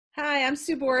Hi, I'm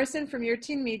Sue Borison from Your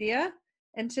Teen Media,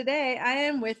 and today I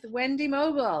am with Wendy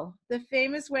Mogel, the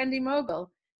famous Wendy Mogel.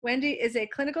 Wendy is a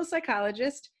clinical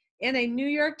psychologist and a New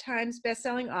York Times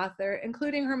bestselling author,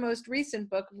 including her most recent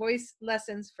book, Voice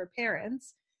Lessons for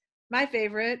Parents, my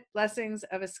favorite, Blessings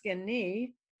of a Skin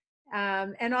Knee,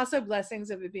 and also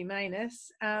Blessings of a B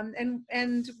minus.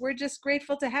 And we're just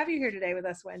grateful to have you here today with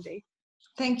us, Wendy.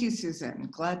 Thank you, Susan.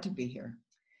 Glad to be here.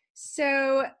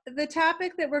 So the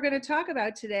topic that we're going to talk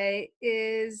about today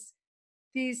is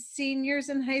these seniors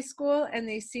in high school and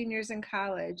these seniors in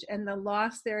college and the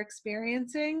loss they're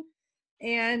experiencing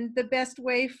and the best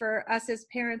way for us as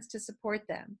parents to support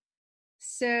them.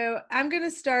 So I'm going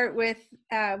to start with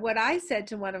what I said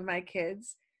to one of my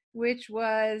kids, which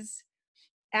was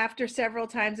after several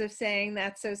times of saying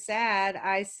that's so sad,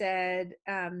 I said,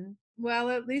 well,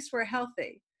 at least we're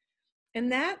healthy.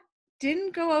 And that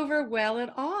didn't go over well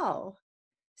at all.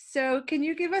 So can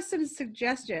you give us some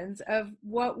suggestions of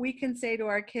what we can say to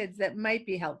our kids that might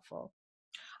be helpful?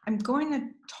 I'm going to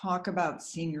talk about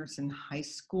seniors in high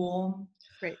school.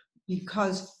 Great.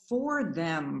 Because for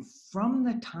them, from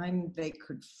the time they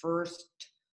could first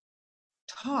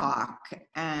talk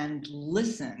and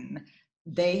listen,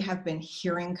 they have been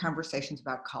hearing conversations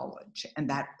about college and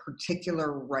that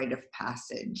particular rite of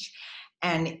passage.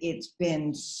 And it's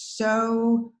been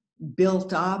so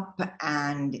built up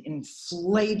and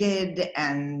inflated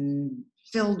and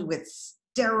filled with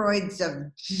steroids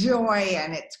of joy,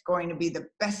 and it's going to be the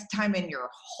best time in your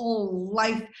whole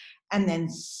life. And then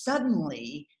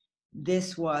suddenly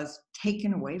this was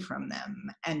taken away from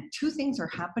them. And two things are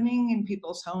happening in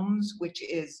people's homes, which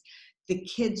is the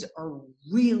kids are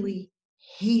really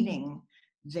hating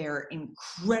their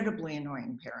incredibly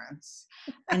annoying parents.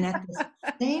 And at the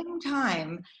same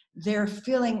time, they're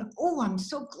feeling, oh, I'm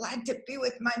so glad to be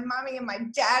with my mommy and my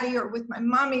daddy, or with my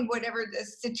mommy, whatever the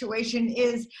situation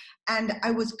is. And I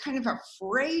was kind of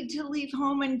afraid to leave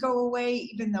home and go away,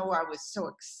 even though I was so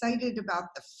excited about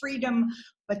the freedom.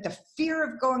 But the fear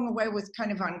of going away was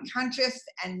kind of unconscious.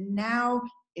 And now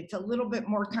it's a little bit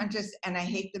more conscious. And I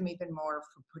hate them even more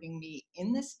for putting me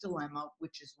in this dilemma,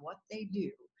 which is what they do.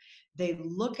 They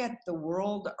look at the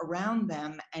world around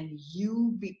them and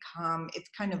you become, it's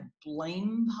kind of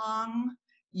blame pong.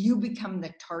 You become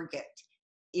the target.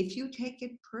 If you take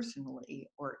it personally,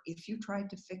 or if you try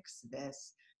to fix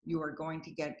this, you are going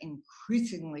to get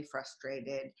increasingly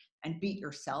frustrated and beat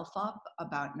yourself up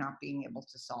about not being able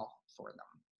to solve for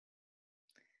them.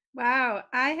 Wow,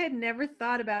 I had never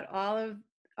thought about all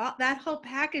that whole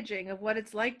packaging of what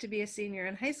it's like to be a senior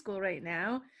in high school right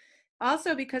now.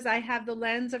 Also because I have the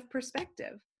lens of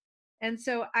perspective. And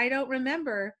so I don't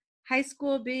remember high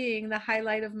school being the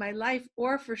highlight of my life,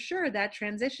 or for sure that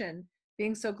transition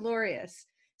being so glorious.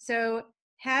 So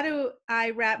how do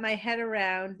I wrap my head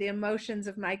around the emotions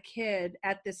of my kid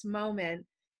at this moment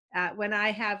when I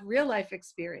have real life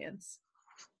experience?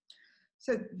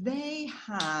 So they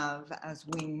have, as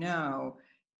we know,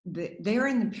 they're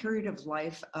in the period of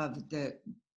life of the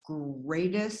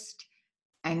greatest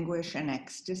anguish and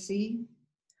ecstasy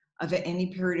of any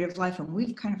period of life. And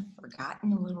we've kind of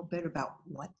forgotten a little bit about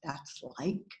what that's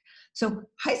like. So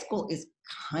high school is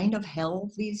kind of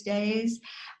hell these days,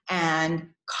 and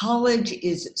college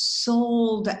is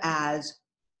sold as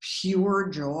pure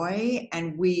joy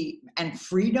and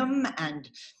freedom, and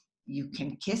you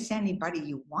can kiss anybody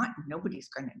you want. Nobody's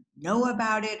going to know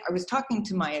about it. I was talking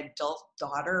to my adult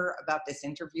daughter about this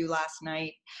interview last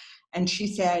night, and she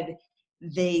said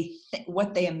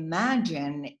what they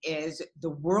imagine is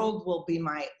the world will be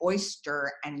my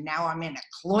oyster, and now I'm in a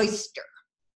cloister.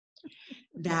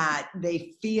 That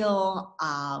they feel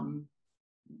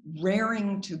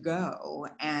raring to go,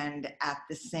 and at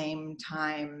the same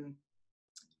time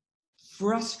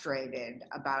frustrated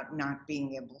about not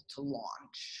being able to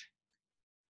launch.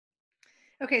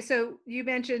 Okay, so you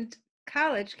mentioned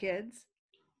college kids,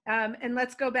 and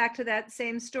let's go back to that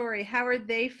same story. How are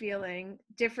they feeling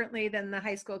differently than the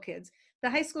high school kids? The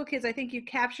high school kids, I think you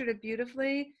captured it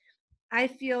beautifully. I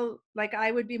feel like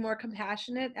I would be more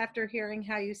compassionate after hearing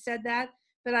how you said that,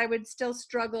 but I would still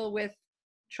struggle with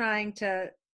trying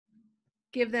to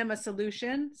give them a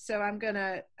solution. So I'm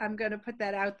gonna put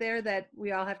that out there that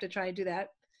we all have to try and do that.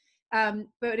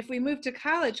 But if we move to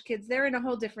college kids, they're in a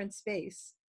whole different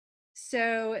space.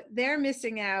 So they're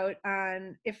missing out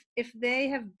on, if they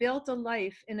have built a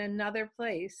life in another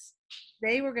place,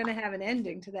 they were going to have an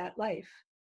ending to that life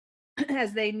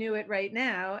as they knew it right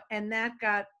now, and that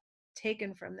got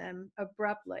taken from them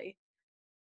abruptly.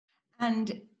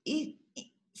 And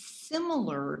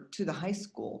similar to the high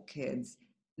school kids,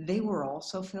 they were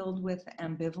also filled with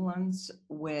ambivalence,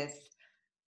 with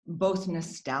both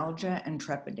nostalgia and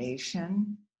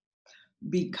trepidation,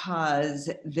 because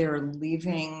they're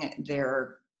leaving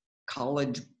their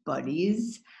college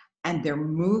buddies and they're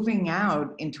moving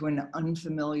out into an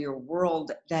unfamiliar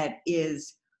world that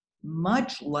is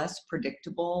much less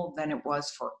predictable than it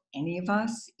was for any of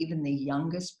us, even the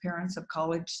youngest parents of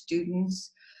college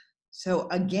students. So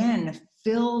again,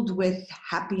 filled with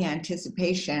happy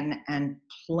anticipation and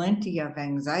plenty of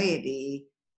anxiety,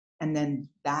 and then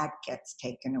that gets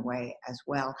taken away as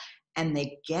well. And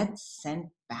they get sent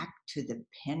back to the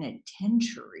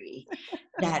penitentiary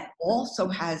that also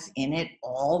has in it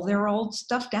all their old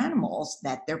stuffed animals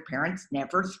that their parents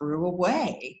never threw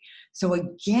away. So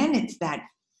again, it's that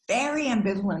very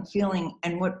ambivalent feeling.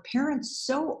 And what parents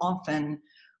so often,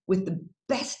 with the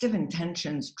best of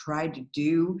intentions, try to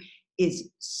do is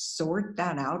sort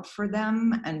that out for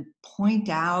them and point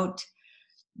out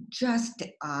just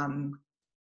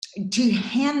to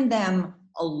hand them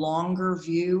a longer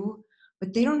view,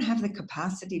 but they don't have the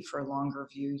capacity for a longer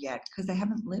view yet because they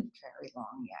haven't lived very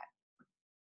long yet.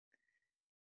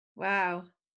 Wow.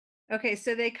 Okay,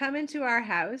 so they come into our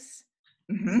house.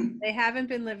 Mm-hmm. They haven't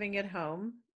been living at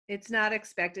home. It's not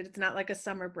expected. It's not like a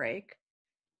summer break.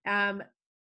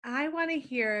 I want to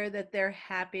hear that they're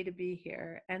happy to be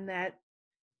here and that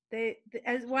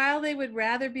as while they would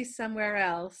rather be somewhere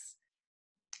else,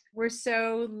 we're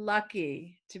so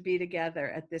lucky to be together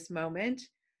at this moment.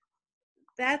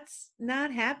 That's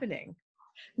not happening.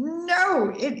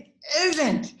 No, it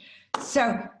isn't.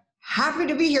 So happy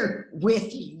to be here with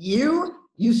you,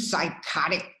 you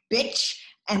psychotic bitch,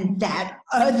 and that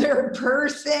other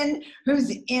person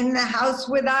who's in the house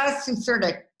with us, who's sort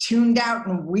of tuned out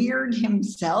and weird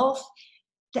himself.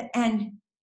 And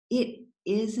it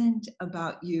isn't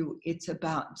about you. It's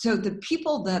about, so the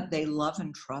people that they love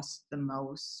and trust the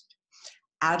most,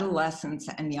 adolescents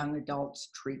and young adults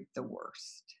treat the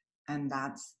worst, and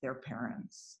that's their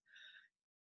parents.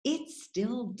 It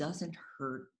still doesn't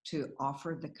hurt to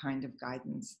offer the kind of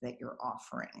guidance that you're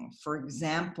offering. For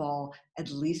example,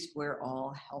 at least we're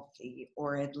all healthy,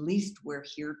 or at least we're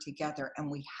here together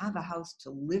and we have a house to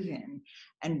live in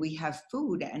and we have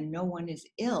food and no one is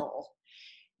ill.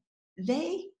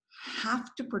 They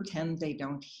have to pretend they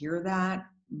don't hear that,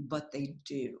 but they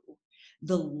do.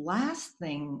 The last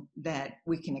thing that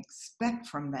we can expect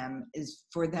from them is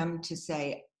for them to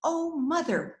say, "Oh,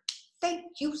 mother, thank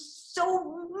you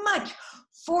so much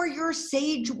for your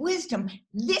sage wisdom.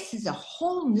 This is a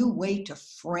whole new way to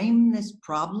frame this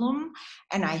problem,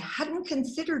 and I hadn't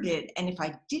considered it. And if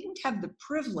I didn't have the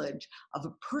privilege of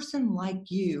a person like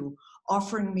you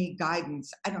offering me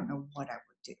guidance, I don't know what I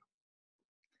would do."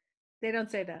 They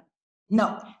don't say that.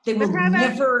 No, they But will how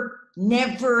about,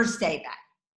 never say that.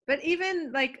 but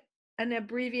even like an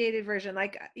abbreviated version,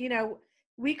 like,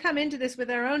 we come into this with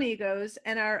our own egos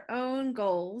and our own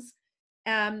goals,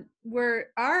 where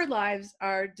our lives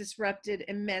are disrupted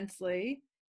immensely.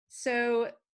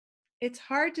 So it's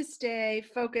hard to stay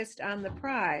focused on the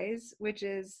prize, which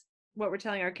is what we're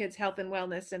telling our kids, health and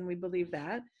wellness, and we believe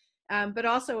that, but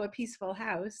also a peaceful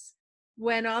house,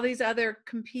 when all these other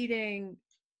competing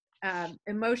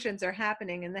emotions are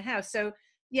happening in the house. So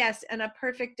yes, on a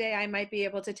perfect day, I might be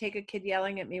able to take a kid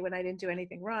yelling at me when I didn't do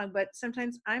anything wrong, but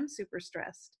sometimes I'm super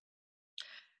stressed.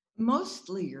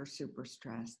 Mostly you're super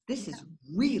stressed. This is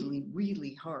really,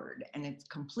 really hard, and it's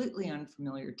completely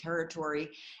unfamiliar territory.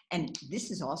 And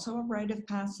this is also a rite of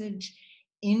passage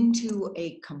into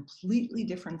a completely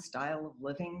different style of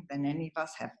living than any of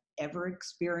us have ever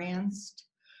experienced.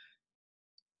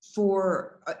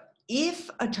 For if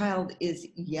a child is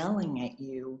yelling at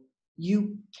you,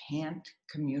 you can't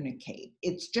communicate.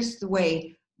 It's just the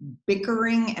way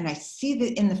bickering, and I see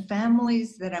that in the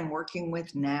families that I'm working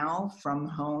with now from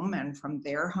home and from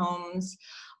their homes,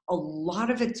 a lot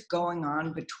of it's going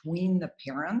on between the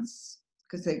parents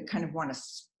because they kind of want to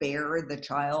spare the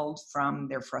child from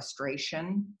their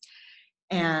frustration.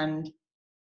 And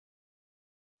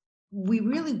we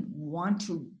really want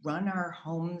to run our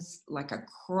homes like a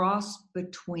cross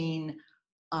between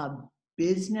a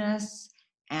business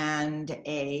and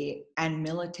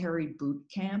military boot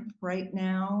camp right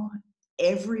now.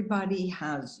 Everybody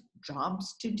has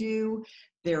jobs to do.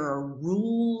 There are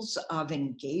rules of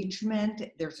engagement.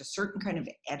 There's a certain kind of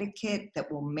etiquette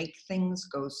that will make things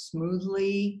go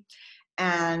smoothly.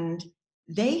 And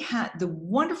they had the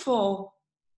wonderful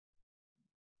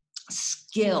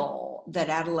skill that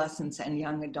adolescents and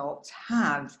young adults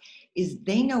have is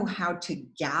they know how to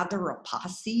gather a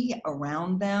posse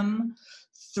around them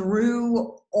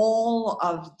through all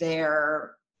of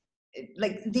their,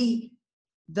 like, the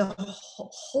the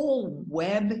whole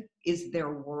web is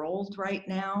their world right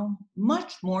now,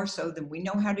 much more so than we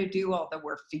know how to do, although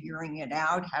we're figuring it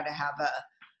out, how to have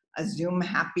a Zoom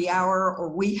happy hour. Or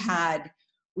we had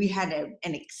an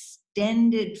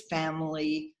extended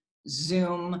family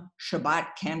Zoom Shabbat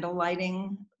candle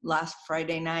lighting last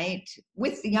Friday night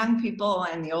with the young people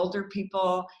and the older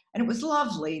people. And it was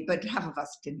lovely, but half of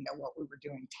us didn't know what we were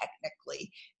doing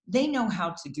technically. They know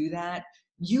how to do that.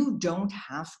 You don't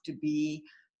have to be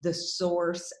the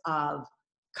source of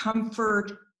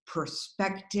comfort,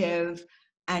 perspective,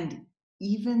 and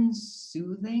even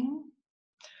soothing,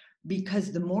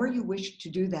 because the more you wish to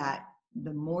do that,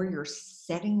 the more you're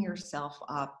setting yourself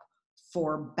up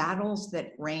for battles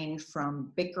that range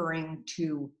from bickering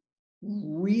to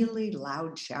really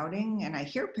loud shouting. And I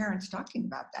hear parents talking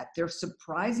about that. They're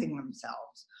surprising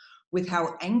themselves with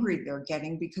how angry they're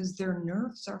getting because their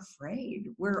nerves are frayed.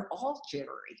 We're all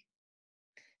jittery.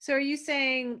 So are you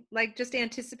saying, like, just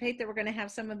anticipate that we're going to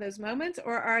have some of those moments,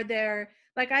 or are there,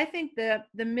 like, I think the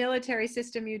military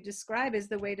system you describe is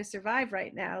the way to survive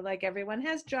right now. Like, everyone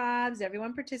has jobs,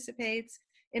 everyone participates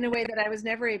in a way that I was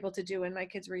never able to do when my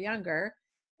kids were younger.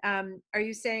 Are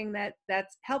you saying that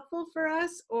that's helpful for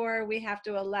us, or we have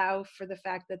to allow for the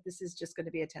fact that this is just going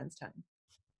to be a tense time?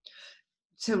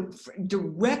 So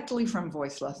directly from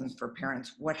voice lessons for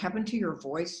parents, what happened to your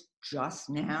voice just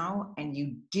now, and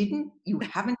you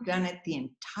haven't done it the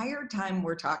entire time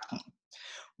we're talking.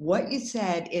 What you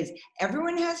said is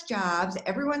everyone has jobs,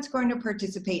 everyone's going to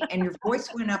participate, and your voice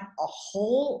went up a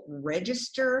whole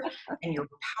register and your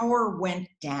power went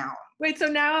down. Wait, so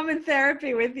now I'm in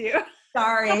therapy with you.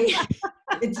 Sorry,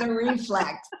 it's a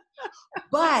reflex.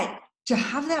 But to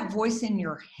have that voice in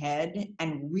your head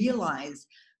and realize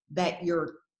that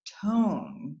your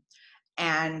tone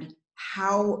and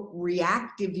how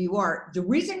reactive you are, the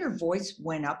reason your voice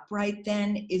went up right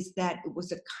then is that it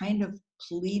was a kind of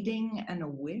pleading and a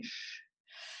wish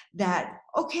that,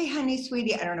 okay, honey,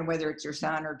 sweetie, I don't know whether it's your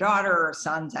son or daughter or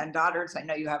sons and daughters. I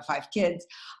know you have 5 kids.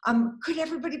 Could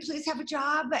everybody please have a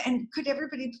job? And could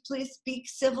everybody please speak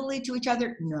civilly to each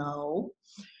other? No.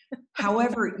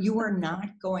 However, you are not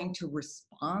going to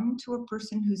respond to a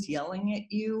person who's yelling at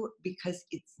you because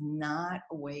it's not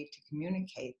a way to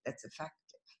communicate that's effective.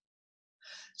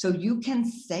 So you can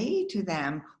say to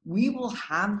them, we will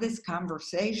have this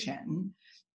conversation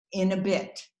in a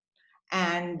bit,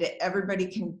 and everybody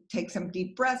can take some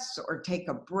deep breaths or take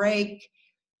a break.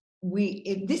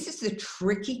 This is the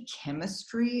tricky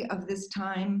chemistry of this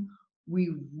time.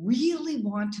 We really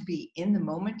want to be in the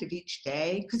moment of each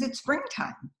day because it's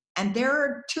springtime. And there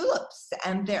are tulips,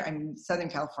 and in Southern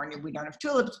California, we don't have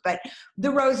tulips, but the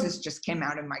roses just came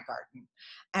out in my garden.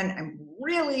 And I'm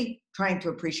really trying to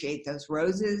appreciate those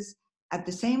roses. At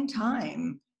the same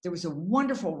time, there was a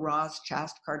wonderful Roz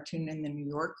Chast cartoon in the New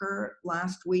Yorker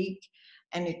last week,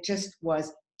 and it just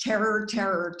was terror,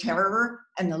 terror, terror.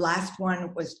 And the last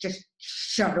one was just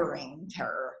shuddering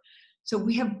terror. So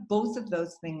we have both of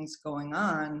those things going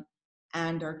on,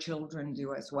 and our children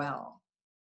do as well.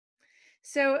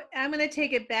 So I'm going to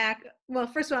take it back. Well,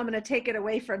 first of all, I'm going to take it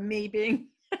away from me being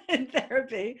in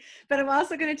therapy, but I'm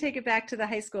also going to take it back to the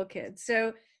high school kids.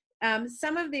 So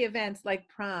some of the events like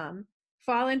prom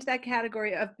fall into that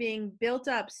category of being built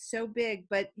up so big,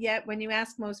 but yet when you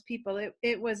ask most people,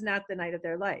 it was not the night of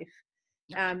their life.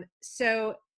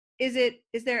 So is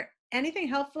there anything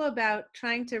helpful about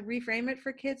trying to reframe it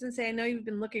for kids and say, I know you've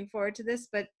been looking forward to this,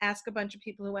 but ask a bunch of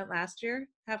people who went last year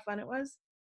how fun it was?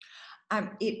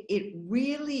 It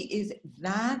really is.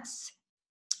 That's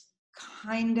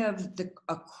kind of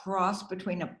a cross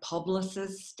between a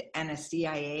publicist and a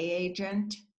CIA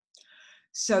agent.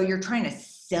 So you're trying to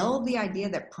sell the idea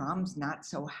that prom's not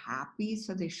so happy,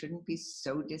 so they shouldn't be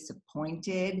so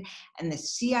disappointed. And the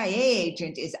CIA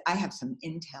agent is, I have some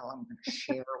intel I'm going to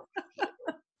share with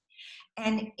you.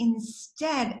 And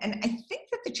instead, and I think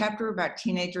that the chapter about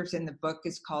teenagers in the book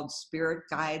is called Spirit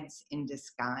Guides in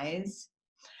Disguise.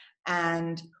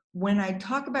 And when I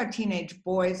talk about teenage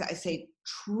boys, I say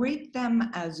treat them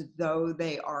as though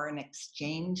they are an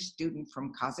exchange student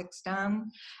from Kazakhstan,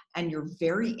 and you're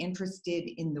very interested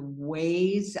in the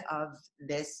ways of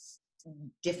this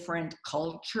different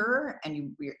culture,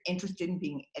 and you're interested in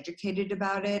being educated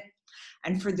about it.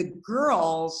 And for the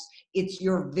girls, it's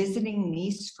your visiting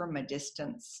niece from a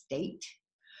distant state.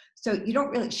 So you don't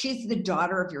really, she's the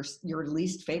daughter of your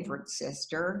least favorite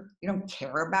sister. You don't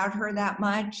care about her that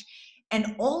much.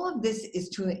 And all of this is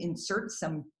to insert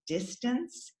some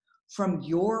distance from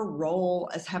your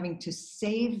role as having to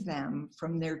save them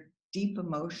from their deep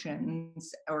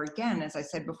emotions, or again, as I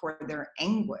said before, their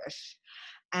anguish.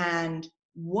 And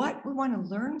what we want to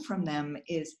learn from them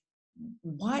is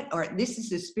or this is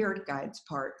the spirit guides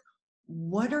part,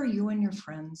 what are you and your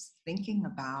friends thinking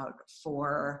about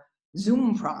for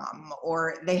Zoom prom?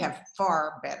 Or they have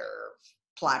far better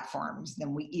platforms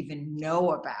than we even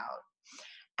know about.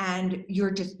 And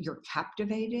you're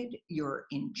captivated, you're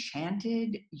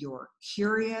enchanted, you're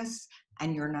curious,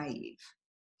 and you're naive.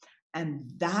 And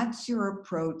that's your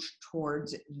approach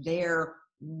towards their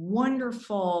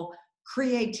wonderful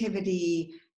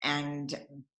creativity and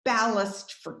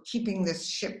ballast for keeping this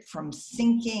ship from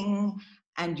sinking.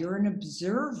 And you're an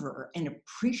observer, an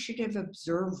appreciative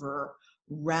observer,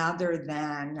 rather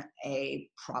than a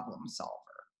problem solver.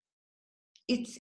 It's